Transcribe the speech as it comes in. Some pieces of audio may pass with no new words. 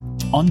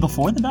On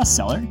Before the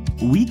Bestseller,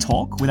 we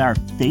talk with our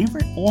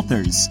favorite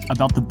authors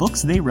about the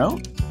books they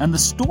wrote and the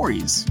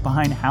stories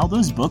behind how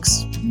those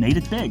books made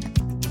it big.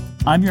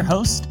 I'm your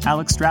host,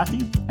 Alex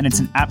Strathy, and it's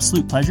an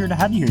absolute pleasure to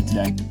have you here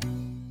today.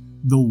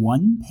 The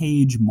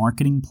One-Page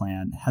Marketing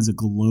Plan has a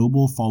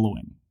global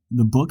following.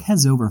 The book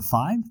has over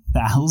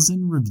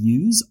 5,000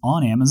 reviews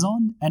on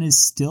Amazon and is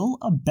still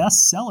a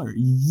bestseller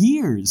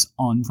years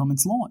on from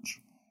its launch.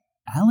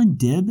 Allan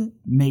Dib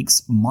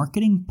makes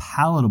marketing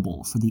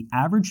palatable for the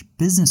average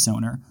business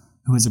owner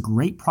who has a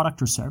great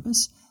product or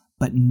service,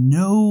 but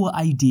no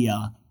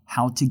idea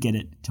how to get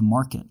it to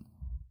market.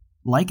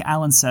 Like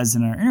Allan says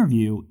in our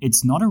interview,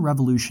 it's not a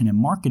revolution in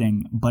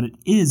marketing, but it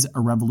is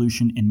a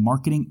revolution in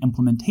marketing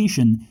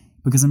implementation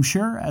because I'm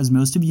sure, as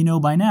most of you know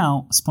by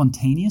now,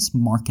 spontaneous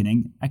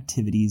marketing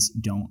activities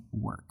don't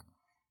work.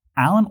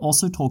 Allan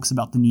also talks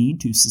about the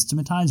need to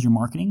systematize your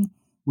marketing,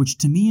 which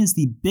to me is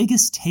the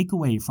biggest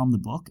takeaway from the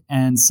book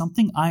and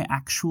something I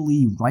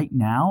actually right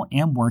now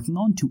am working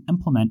on to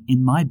implement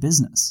in my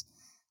business.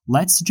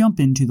 Let's jump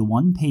into the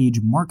One-Page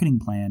Marketing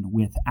Plan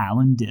with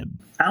Allan Dib.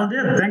 Allan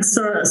Dib, thanks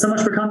so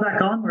much for coming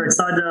back on. We're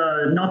excited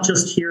to not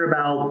just hear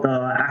about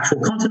the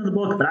actual content of the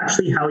book, but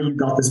actually how you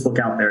got this book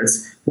out there.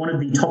 It's one of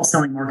the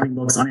top-selling marketing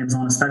books on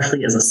Amazon,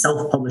 especially as a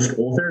self-published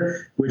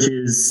author, which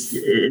is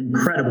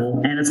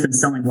incredible. And it's been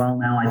selling well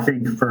now, I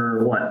think,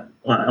 for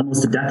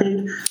almost a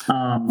decade,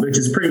 which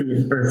is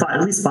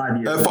at least 5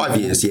 years. 5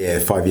 years, yeah,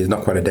 5 years,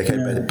 not quite a decade,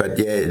 yeah. But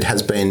yeah, it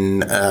has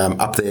been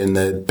up there in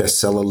the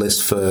bestseller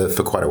list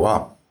for quite a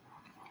while.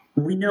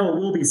 We know it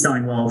will be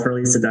selling well for at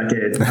least a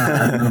decade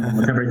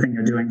with everything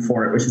you're doing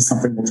for it, which is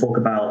something we'll talk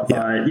about.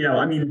 Yeah.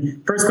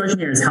 But, first question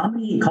here is how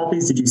many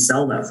copies did you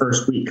sell that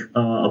first week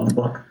of the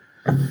book?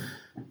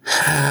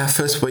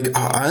 First week,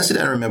 I honestly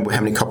don't remember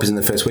how many copies in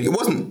the first week. It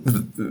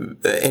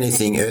wasn't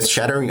anything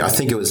earth-shattering. I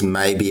think it was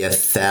maybe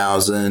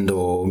 1,000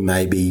 or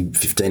maybe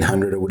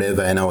 1,500 or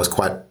whatever, and I was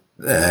quite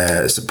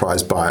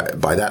surprised by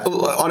that.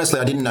 Honestly,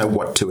 I didn't know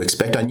what to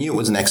expect. I knew it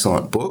was an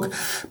excellent book,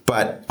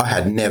 but I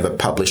had never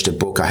published a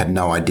book. I had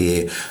no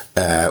idea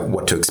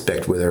what to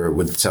expect, whether it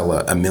would sell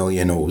a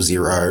million or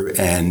zero.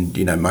 And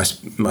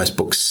most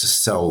books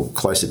sell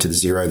closer to the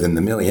zero than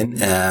the million.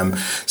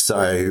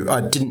 So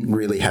I didn't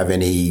really have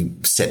any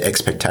set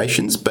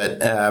expectations,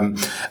 but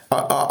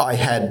I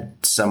had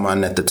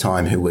someone at the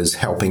time who was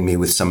helping me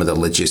with some of the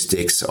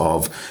logistics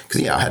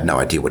because I had no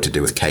idea what to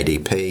do with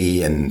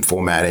KDP and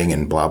formatting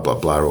and blah blah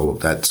blah, all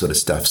of that sort of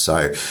stuff.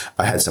 So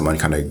I had someone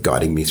kind of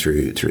guiding me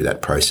through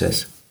that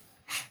process.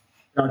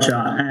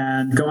 Gotcha.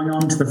 And going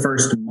on to the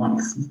first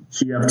month,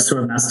 do you have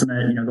sort of an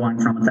estimate,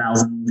 going from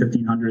 1,000,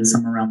 1,500,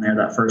 somewhere around there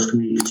that first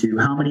week to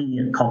how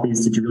many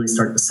copies did you really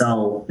start to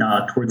sell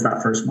towards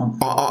that first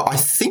month? I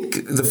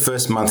think the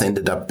first month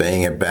ended up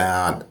being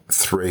about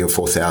 3,000 or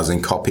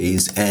 4,000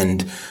 copies.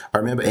 And I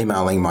remember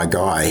emailing my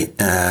guy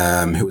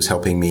who was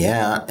helping me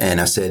out,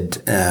 and I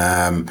said,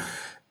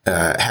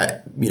 how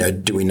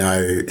do we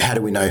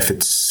know if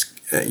it's,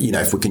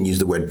 if we can use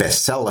the word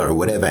bestseller or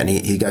whatever? And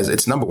he goes,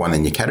 it's number one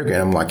in your category.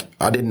 And I'm like,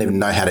 I didn't even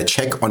know how to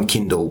check on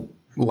Kindle.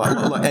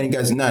 And he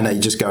goes, no, you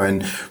just go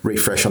and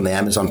refresh on the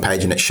Amazon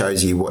page and it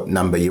shows you what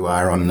number you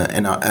are on.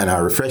 And I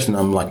refreshed and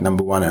I'm like,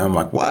 number one. And I'm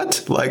like,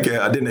 what? I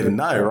didn't even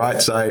know, right?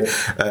 So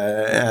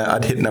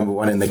I'd hit number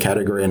one in the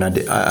category and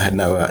I had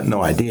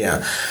no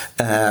idea.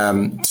 I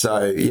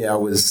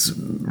was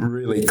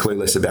really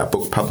clueless about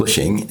book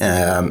publishing.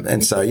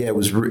 It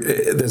was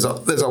there's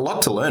a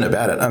lot to learn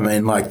about it. I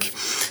mean,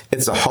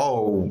 it's a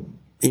whole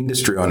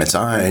industry on its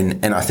own,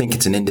 and I think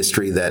it's an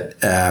industry that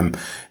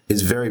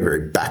is very,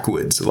 very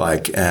backwards.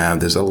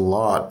 There's a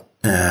lot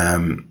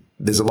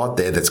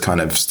there that's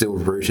kind of still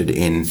rooted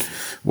in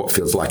what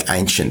feels like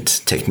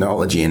ancient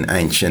technology and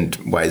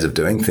ancient ways of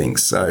doing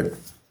things. So,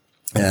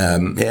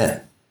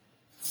 yeah.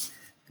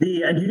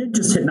 And you didn't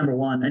just hit number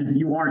one, and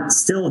you aren't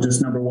still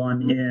just number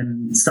one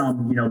in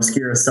some,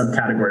 obscure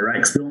subcategory, right?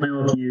 Because we all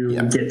know if you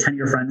get 10 of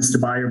your friends to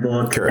buy your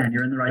book Correct. And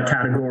you're in the right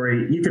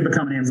category, you can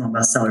become an Amazon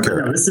bestseller. Correct.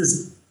 But no, this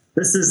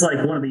is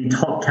like one of the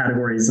top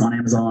categories on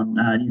Amazon.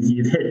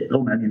 You've hit,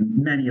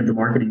 many of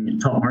the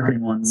top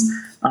marketing ones.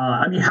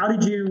 How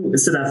did you,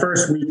 so that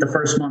first week, the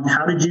first month,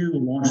 how did you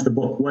launch the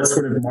book? What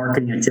sort of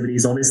marketing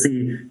activities?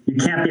 Obviously, you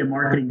can't be a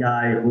marketing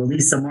guy,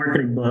 release a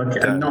marketing book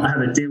and not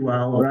have it do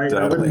well, right?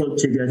 That wouldn't look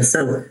too good.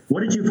 So what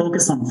did you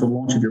focus on for the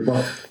launch of your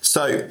book?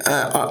 So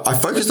I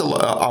focused a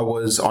lot. I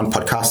was on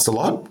podcasts a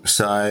lot.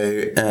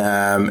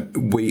 So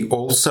we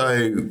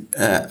also,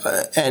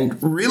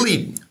 and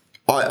really,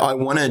 I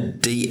want to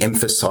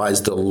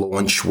de-emphasize the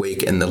launch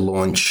week and the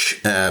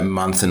launch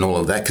month and all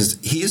of that, because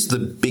here's the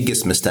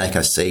biggest mistake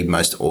I see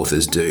most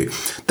authors do.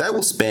 They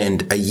will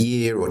spend a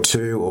year or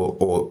two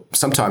or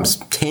sometimes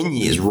 10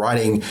 years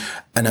writing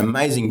an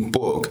amazing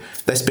book.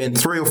 They spend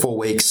 3 or 4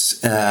 weeks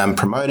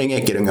promoting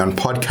it, getting on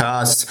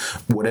podcasts,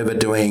 whatever,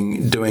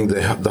 doing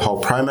the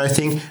whole promo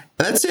thing. And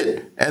that's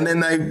it. And then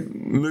they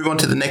move on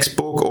to the next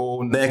book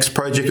or next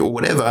project or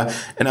whatever.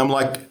 And I'm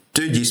like,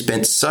 dude, you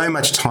spent so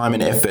much time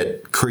and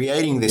effort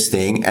creating this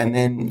thing, and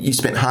then you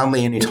spent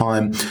hardly any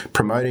time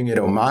promoting it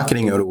or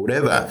marketing it or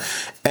whatever.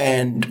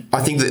 And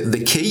I think that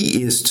the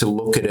key is to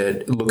look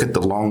at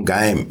the long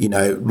game. You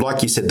know,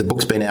 like you said, the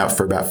book's been out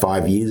for about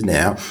 5 years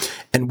now,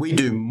 and we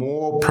do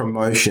more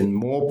promotion,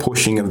 more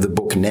pushing of the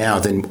book now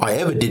than I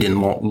ever did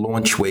in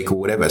launch week or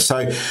whatever.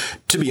 So,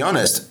 to be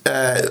honest,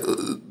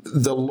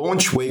 the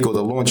launch week or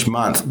the launch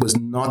month was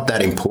not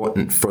that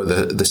important for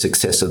the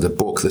success of the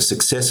book. The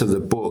success of the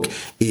book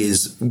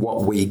is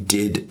what we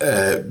did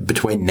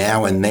between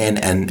now and then,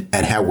 and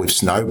how we've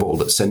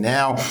snowballed it. So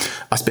now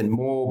I spend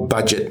more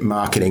budget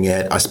marketing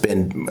it.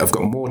 I've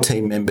got more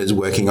team members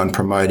working on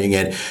promoting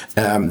it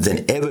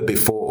than ever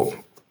before.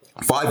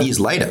 5 years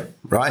later,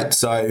 right?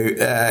 So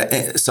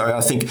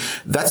I think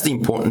that's the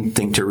important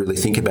thing to really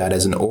think about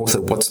as an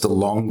author. What's the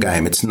long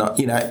game? It's not,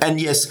 you know, and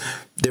yes,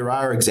 there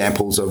are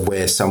examples of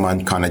where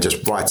someone kind of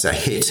just writes a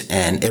hit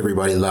and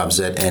everybody loves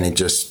it and it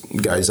just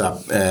goes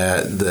up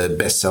the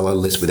bestseller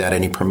list without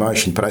any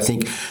promotion. But I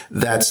think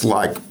that's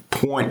like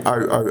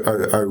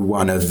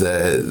 0.0001 of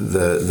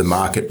the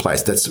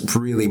marketplace. That's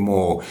really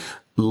more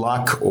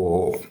luck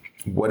or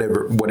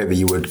whatever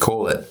you would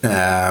call it,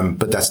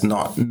 but that's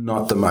not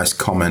the most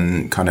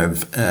common kind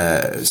of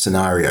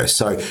scenario.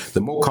 So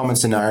the more common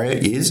scenario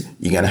is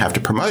you're going to have to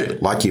promote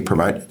it like you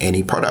promote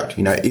any product.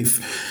 You know,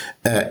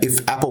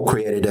 if Apple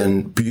created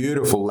a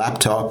beautiful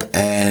laptop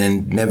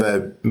and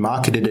never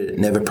marketed it,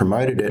 never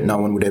promoted it, no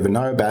one would ever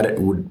know about it,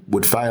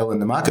 would fail in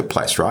the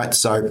marketplace, right?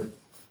 So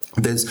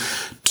there's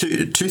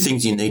two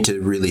things you need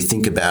to really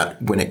think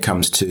about when it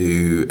comes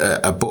to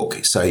a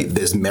book. So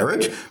there's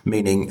merit,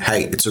 meaning,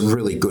 hey, it's a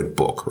really good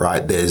book,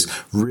 right? There's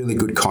really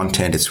good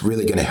content. It's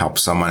really going to help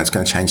someone. It's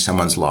going to change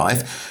someone's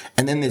life.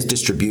 And then there's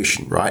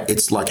distribution, right?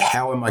 It's like,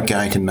 how am I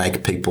going to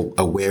make people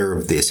aware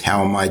of this?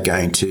 How am I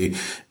going to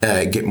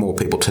get more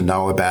people to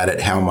know about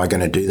it? How am I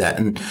going to do that?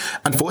 And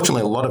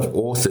unfortunately, a lot of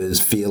authors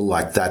feel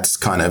like that's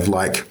kind of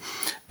like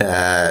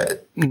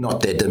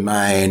not their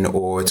domain,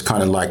 or it's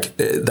kind of like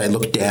they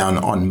look down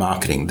on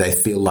marketing. They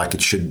feel like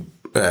it should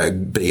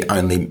be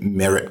only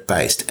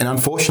merit-based. And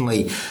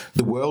unfortunately,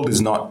 the world is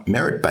not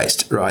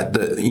merit-based, right?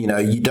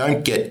 You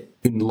don't get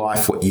in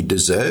life what you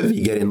deserve.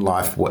 You get in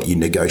life what you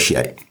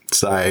negotiate.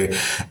 So,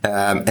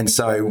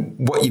 so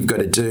what you've got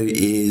to do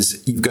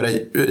is you've got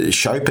to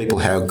show people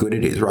how good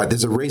it is, right?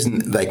 There's a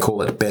reason they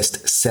call it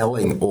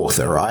best-selling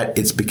author, right?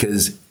 It's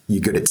because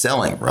you're good at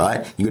selling,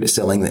 right? You're good at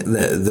selling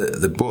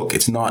the book.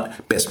 It's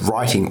not best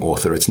writing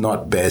author. It's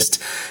not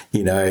best,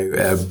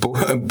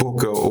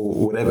 book or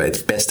whatever.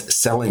 It's best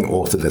selling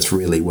author. That's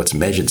really what's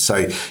measured.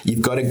 So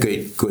you've got to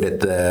get good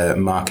at the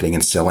marketing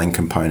and selling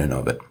component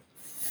of it.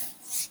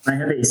 I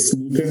have a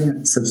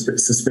sneaking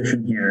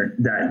suspicion here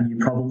that you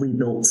probably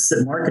built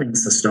marketing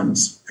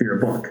systems for your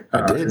book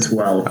as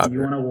well. Do you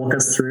want to walk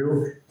us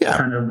through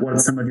kind of what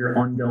some of your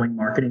ongoing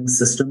marketing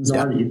systems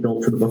are that you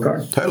built for the book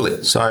are?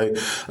 Totally. So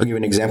I'll give you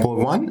an example of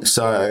one.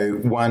 So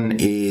one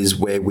is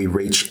where we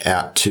reach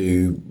out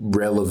to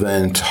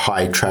relevant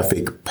high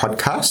traffic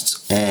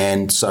podcasts.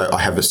 And so I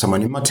have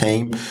someone in my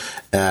team.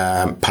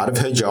 Part of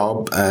her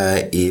job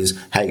is,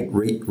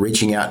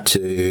 reaching out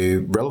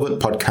to relevant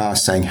podcasts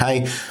saying,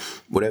 hey,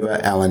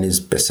 whatever, Alan is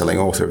best-selling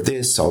author of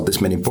this, sold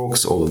this many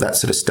books, all of that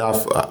sort of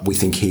stuff. We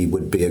think he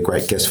would be a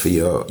great guest for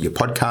your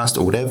podcast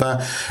or whatever.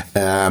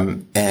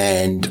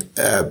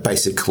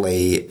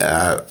 Basically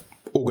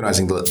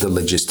organising the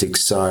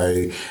logistics.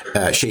 So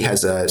she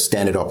has a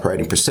standard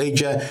operating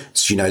procedure.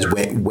 She knows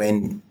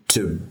when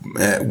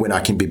I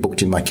can be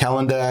booked in my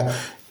calendar.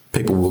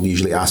 People will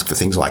usually ask for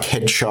things like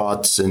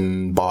headshots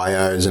and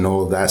bios and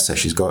all of that. So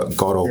she's got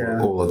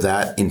all of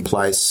that in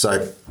place.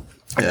 So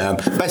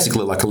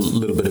basically like a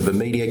little bit of a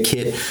media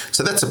kit.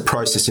 So that's a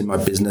process in my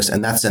business,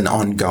 and that's an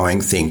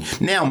ongoing thing.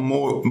 Now,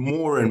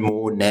 more and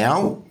more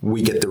now,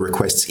 we get the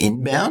requests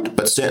inbound,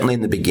 but certainly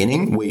in the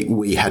beginning,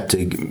 we had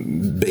to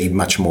be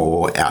much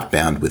more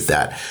outbound with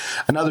that.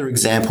 Another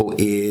example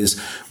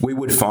is we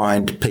would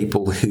find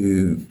people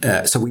who,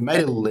 so we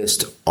made a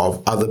list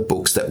of other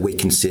books that we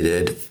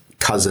considered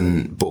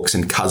cousin books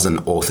and cousin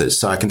authors.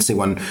 So I can see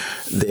one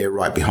there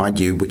right behind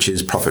you, which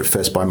is Profit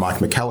First by Mike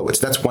Michalowicz.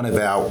 That's one of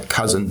our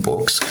cousin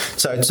books.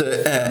 So it's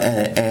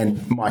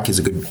and Mike is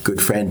a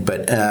good friend,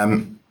 but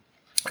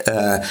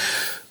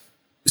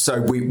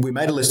so we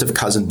made a list of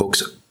cousin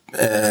books.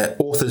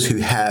 Authors who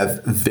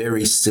have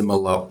very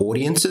similar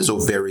audiences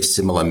or very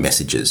similar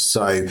messages.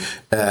 So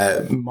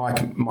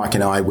Mike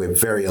and I, we're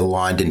very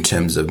aligned in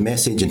terms of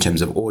message, in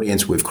terms of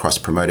audience. We've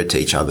cross-promoted to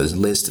each other's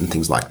list and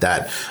things like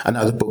that.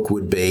 Another book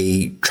would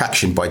be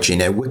Traction by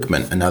Gino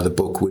Wickman. Another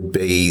book would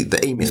be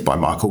The E-Myth by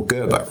Michael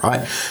Gerber,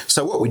 right?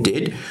 So what we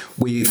did,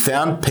 we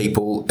found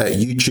people,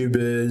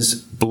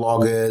 YouTubers,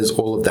 bloggers,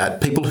 all of that,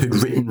 people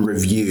who'd written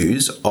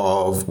reviews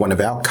of one of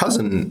our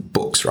cousin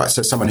books, right?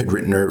 So someone who'd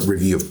written a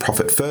review of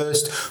Profit First,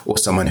 or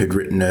someone who'd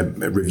written a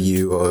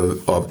review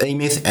of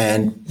E-Myth,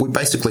 and we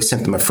basically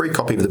sent them a free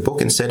copy of the book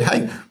and said,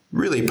 hey,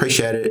 really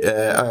appreciate it.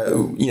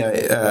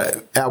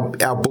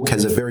 Our book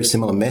has a very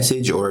similar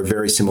message or a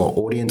very similar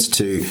audience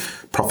to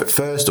Profit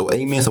First or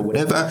E-Myth or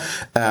whatever.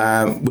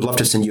 We'd love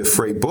to send you a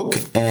free book,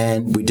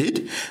 and we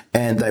did.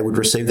 And they would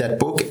receive that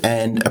book,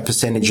 and a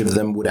percentage of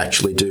them would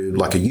actually do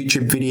like a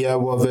YouTube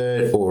video of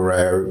it or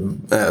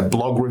a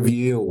blog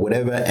review or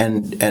whatever.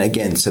 And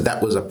again, so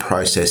that was a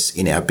process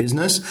in our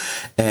business.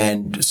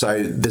 And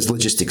so there's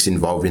logistics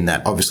involved in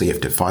that. Obviously, you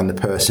have to find the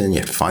person, you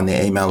have to find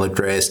their email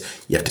address,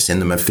 you have to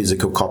send them a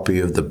physical copy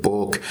of the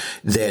book.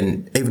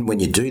 Then even when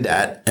you do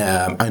that,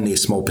 only a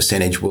small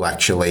percentage will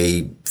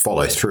actually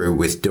follow through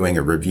with doing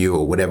a review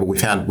or whatever. We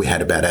found we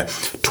had about a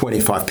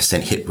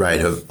 25% hit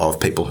rate of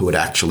people who would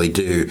actually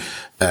do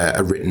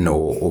a written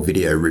or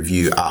video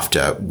review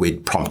after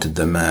we'd prompted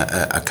them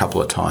a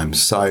couple of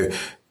times. So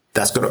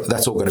that's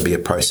all got to be a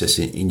process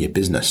in your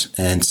business.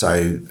 And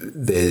so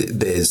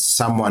there's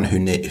someone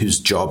whose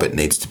job it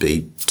needs to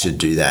be to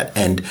do that.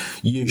 And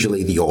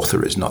usually the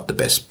author is not the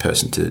best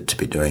person to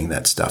be doing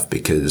that stuff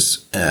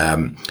because,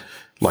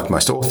 like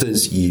most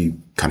authors, you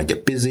kind of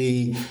get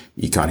busy,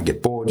 you kind of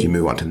get bored, you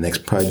move on to the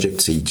next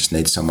project. So you just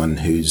need someone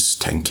who's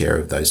taking care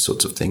of those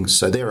sorts of things.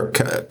 So there are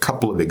a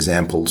couple of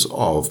examples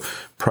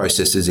of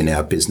processes in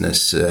our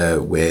business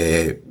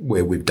where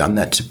we've done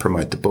that to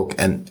promote the book.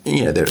 And,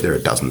 there are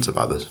dozens of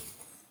others.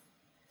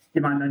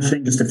 You mind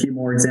mentioning just a few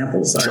more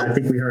examples? Sure. I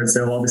think we heard,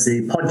 so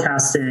obviously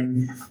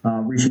podcasting,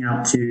 reaching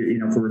out to,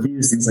 for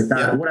reviews, things like that.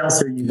 Yeah. What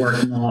else are you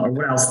working on, or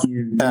what else do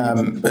you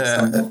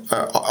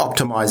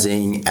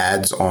optimizing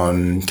ads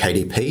on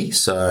KDP.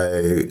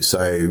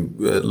 So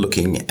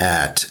looking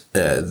at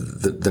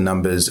the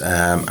numbers,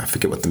 I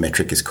forget what the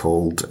metric is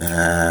called.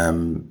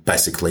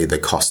 Basically the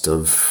cost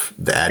of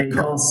the ad.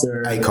 ACOS,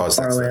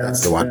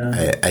 that's the one.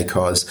 Yeah.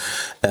 ACOS.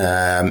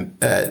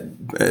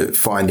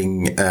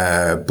 Finding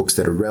books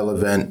that are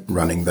relevant,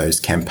 running those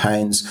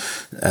campaigns.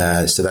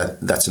 So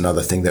that's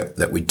another thing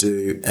that we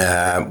do.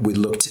 We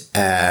looked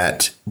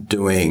at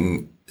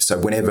doing, so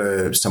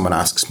whenever someone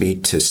asks me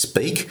to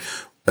speak,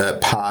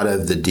 part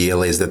of the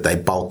deal is that they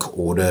bulk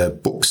order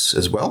books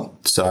as well.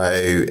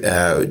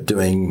 So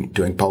doing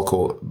bulk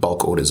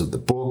orders of the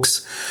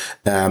books.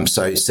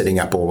 So setting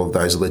up all of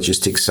those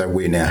logistics. So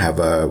we now have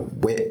a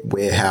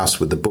warehouse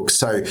with the books.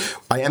 So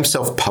I am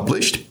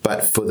self-published,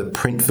 but for the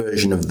print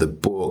version of the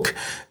book,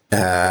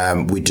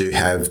 we do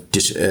have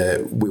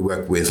we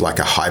work with like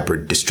a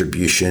hybrid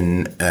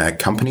distribution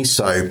company.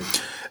 So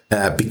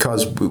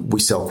because we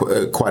sell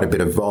quite a bit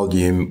of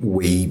volume,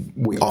 we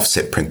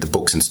offset print the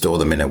books and store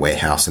them in a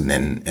warehouse, and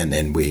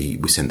then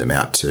we send them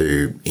out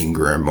to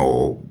Ingram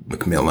or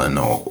Macmillan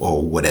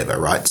or whatever,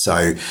 right?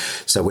 So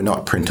we're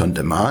not print on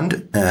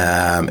demand,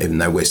 even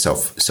though we're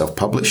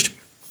self-published.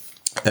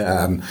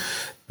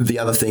 The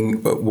other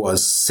thing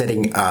was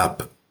setting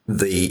up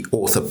the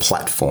author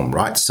platform,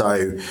 right?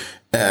 So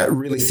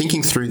really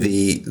thinking through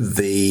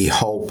the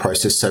whole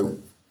process. So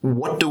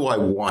what do I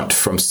want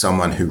from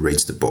someone who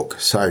reads the book?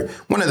 So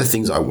one of the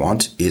things I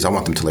want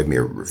them to leave me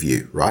a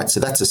review, right? So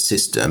that's a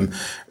system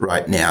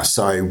right now.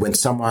 So when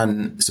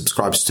someone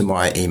subscribes to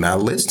my email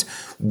list,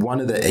 one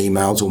of the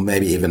emails, or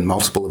maybe even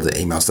multiple of the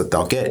emails that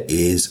they'll get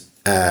is,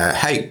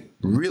 hey,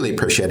 really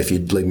appreciate if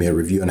you'd leave me a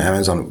review on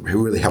Amazon. It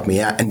really helped me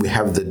out. And we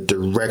have the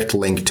direct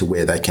link to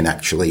where they can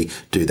actually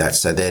do that.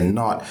 So they're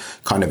not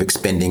kind of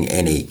expending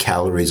any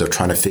calories or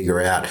trying to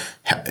figure out,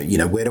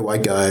 where do I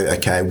go?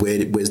 Okay,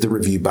 where's the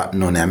review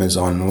button on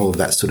Amazon and all of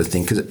that sort of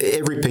thing? Because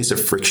every piece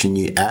of friction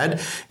you add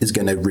is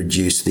going to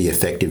reduce the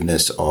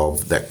effectiveness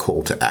of that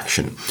call to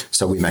action.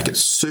 So we make it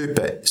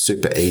super,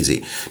 super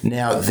easy.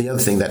 Now, the other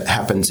thing that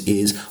happens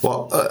is,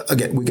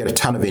 again, we get a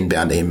ton of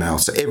inbound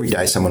emails. So every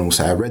day someone will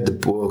say, I read the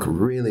book,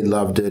 really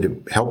loved it,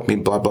 it helped me,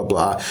 blah, blah,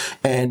 blah.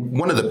 And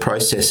one of the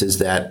processes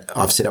that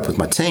I've set up with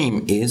my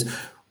team is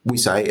we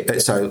say,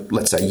 so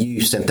let's say you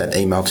sent that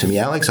email to me,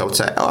 Alex. I would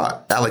say,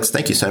 oh, Alex,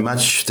 thank you so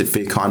much for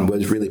your kind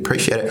words. Really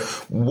appreciate it.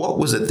 What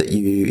was it that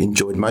you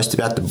enjoyed most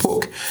about the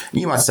book?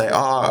 You might say, oh,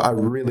 I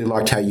really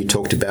liked how you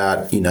talked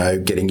about,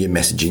 getting your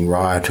messaging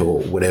right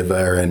or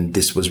whatever. And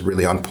this was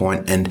really on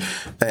point. And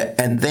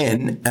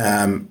then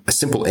a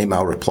simple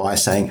email reply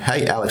saying,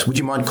 hey, Alex, would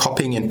you mind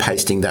copying and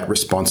pasting that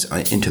response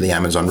into the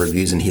Amazon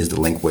reviews? And here's the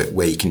link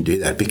where you can do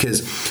that.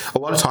 Because a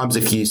lot of times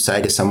if you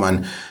say to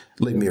someone,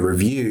 leave me a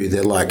review,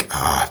 they're like,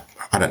 I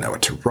don't know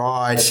what to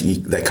write.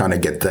 They kind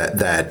of get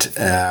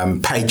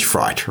that page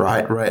fright,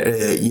 right?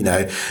 Whereas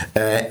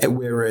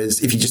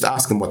if you just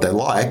ask them what they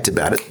liked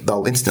about it,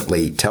 they'll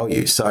instantly tell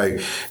you. So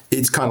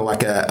it's kind of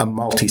like a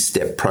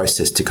multi-step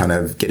process to kind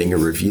of getting a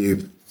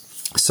review.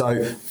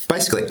 So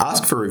basically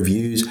ask for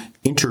reviews,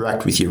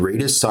 interact with your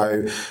readers.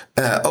 So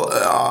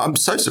I'm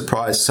so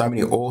surprised so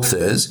many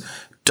authors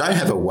don't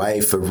have a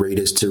way for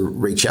readers to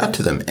reach out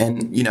to them.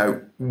 And,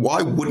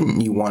 why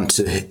wouldn't you want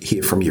to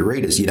hear from your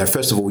readers?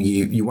 First of all,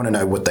 you want to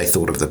know what they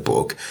thought of the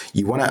book.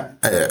 You want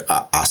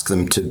to ask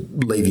them to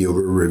leave you a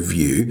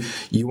review.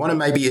 You want to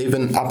maybe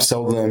even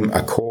upsell them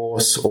a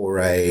course or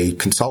a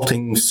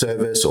consulting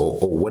service or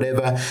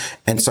whatever.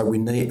 And so we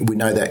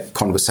know that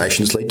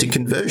conversations lead to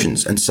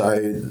conversions. And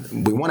so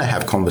we want to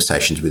have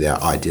conversations with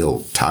our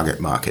ideal target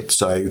market.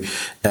 So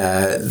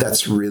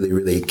that's really,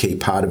 really a key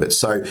part of it.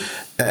 So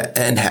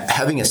and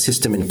having a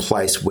system in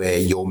place where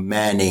you're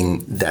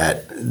manning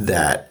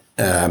that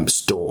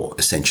store,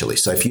 essentially.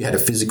 So if you had a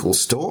physical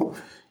store,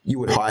 you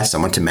would hire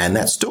someone to man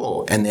that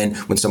store. And then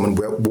when someone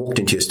walked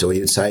into your store,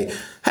 you'd say,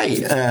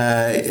 hey,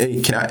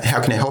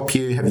 how can I help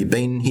you? Have you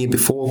been here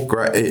before?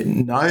 Great.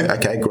 No?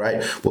 Okay,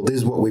 great. Well, this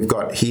is what we've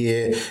got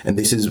here, and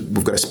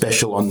we've got a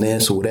special on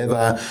this or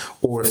whatever.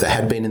 Or if they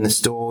had been in the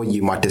store,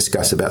 you might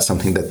discuss about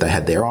something that they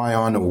had their eye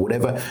on or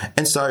whatever.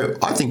 And so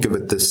I think of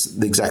it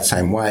the exact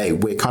same way.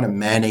 We're kind of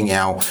manning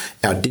our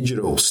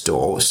digital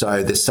store.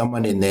 So there's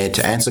someone in there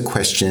to answer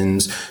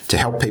questions, to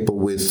help people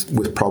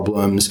with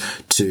problems,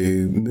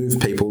 to move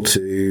people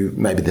to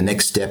maybe the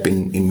next step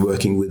in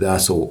working with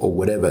us or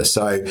whatever.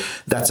 So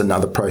that's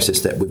another process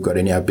that we've got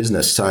in our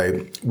business. So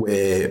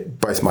where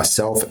both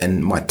myself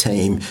and my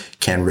team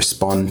can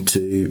respond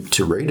to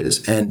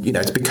readers. And,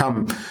 it's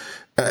become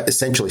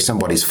essentially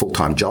somebody's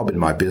full-time job in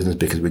my business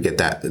because we get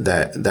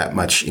that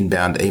much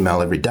inbound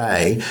email every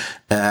day.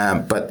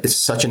 But it's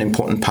such an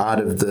important part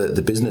of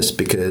the business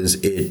because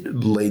it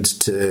leads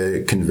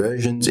to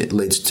conversions. It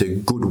leads to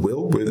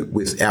goodwill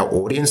with our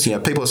audience.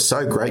 People are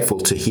so grateful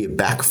to hear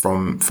back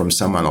from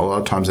someone. A lot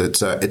of times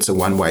it's a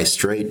one-way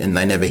street and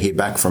they never hear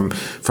back from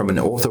an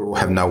author or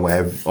have no way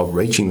of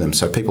reaching them.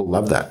 So people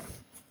love that.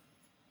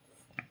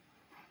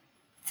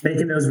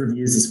 Making those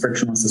reviews as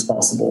frictionless as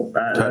possible.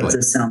 Totally. That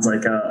just sounds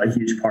like a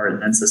huge part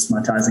in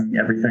systematizing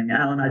everything.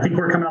 Alan, I think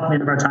we're coming up at the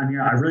end of our time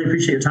here. I really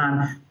appreciate your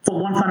time. So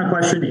one final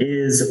question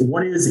is,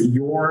 what is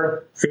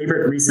your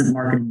favorite recent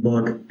marketing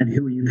book and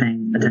who are you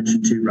paying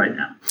attention to right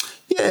now?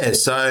 Yeah,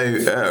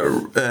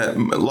 so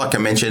like I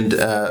mentioned,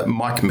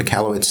 Mike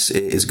Michalowicz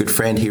is a good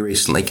friend. He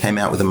recently came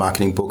out with a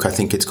marketing book. I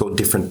think it's called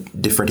Different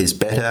is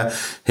Better.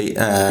 I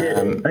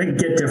think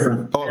Get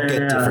Different.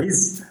 Get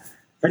Different.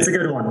 That's a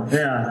good one.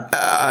 Yeah.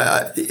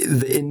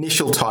 The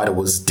initial title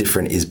was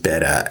Different is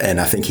Better,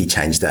 and I think he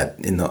changed that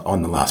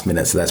on the last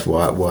minute. So that's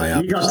why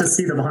you got to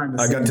see the behind the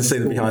scenes. I got to see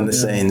the behind the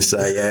scenes.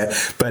 So yeah,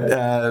 but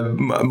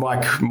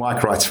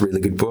Mike writes really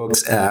good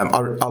books.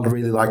 I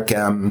really like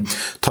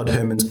Todd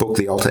Herman's book,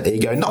 The Alter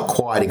Ego. Not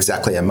quite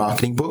exactly a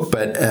marketing book,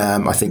 but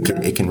I think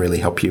it can really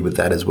help you with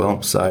that as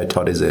well. So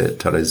Todd is a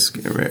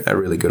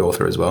really good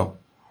author as well.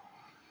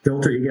 The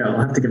Alter Ego.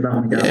 I'll have to give that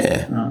one a go.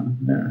 Yeah. I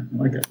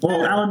like it.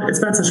 Well, Alan, it's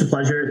been such a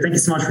pleasure. Thank you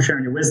so much for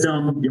sharing your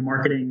wisdom, your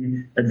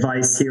marketing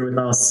advice here with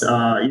us.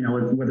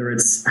 Whether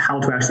it's how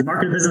to actually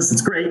market a business,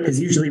 it's great because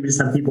usually we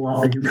just have people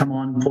who come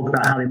on and talk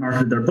about how they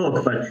marketed their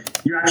book,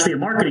 but you're actually a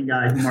marketing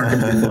guy who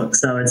marketed your book.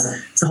 So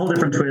it's a whole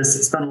different twist.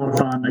 It's been a lot of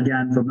fun.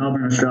 Again, from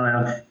Melbourne,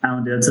 Australia,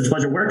 Alan did such a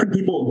pleasure. Where can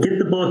people get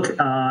the book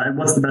and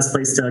what's the best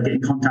place to get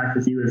in contact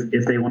with you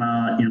if they want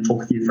to talk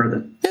with you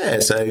further? Yeah,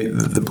 so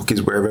the book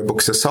is wherever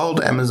books are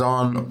sold,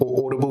 Amazon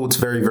or Audible. It's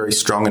very, very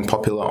strong and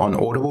popular on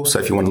Audible. So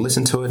if you want to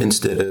listen to it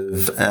instead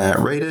of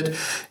read it.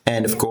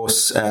 And of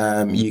course,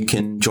 you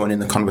can join in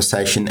the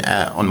conversation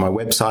on my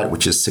website,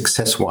 which is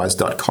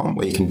successwise.com,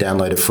 where you can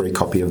download a free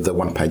copy of the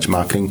one-page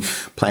marketing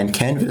plan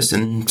canvas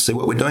and see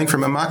what we're doing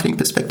from a marketing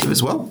perspective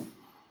as well.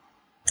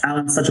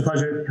 Alan, such a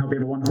pleasure. Hope you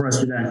have a wonderful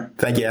rest of your day.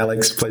 Thank you,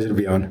 Alex. Pleasure to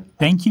be on.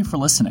 Thank you for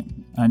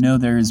listening. I know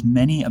there's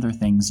many other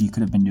things you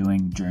could have been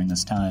doing during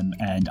this time,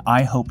 and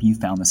I hope you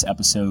found this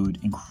episode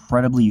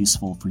incredibly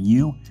useful for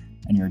you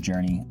and your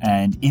journey.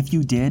 And if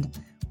you did,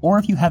 or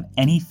if you have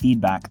any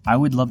feedback, I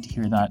would love to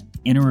hear that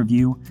in a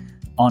review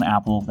on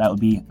Apple. That would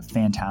be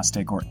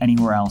fantastic, or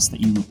anywhere else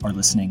that you are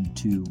listening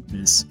to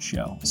this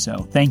show.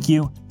 So thank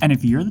you. And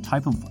if you're the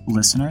type of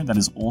listener that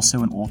is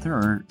also an author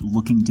or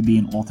looking to be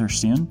an author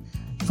soon,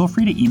 feel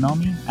free to email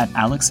me at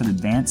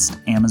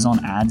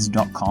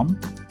alex@advancedamazonads.com.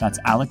 That's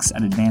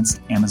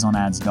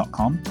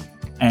alex@advancedamazonads.com.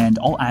 And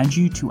I'll add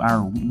you to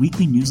our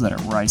weekly newsletter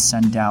where I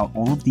send out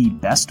all of the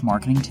best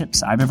marketing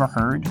tips I've ever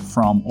heard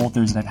from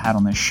authors that I've had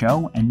on this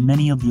show and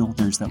many of the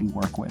authors that we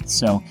work with.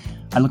 So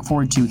I look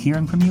forward to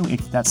hearing from you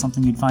if that's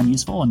something you'd find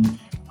useful. And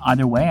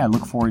either way, I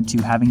look forward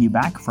to having you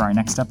back for our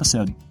next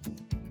episode.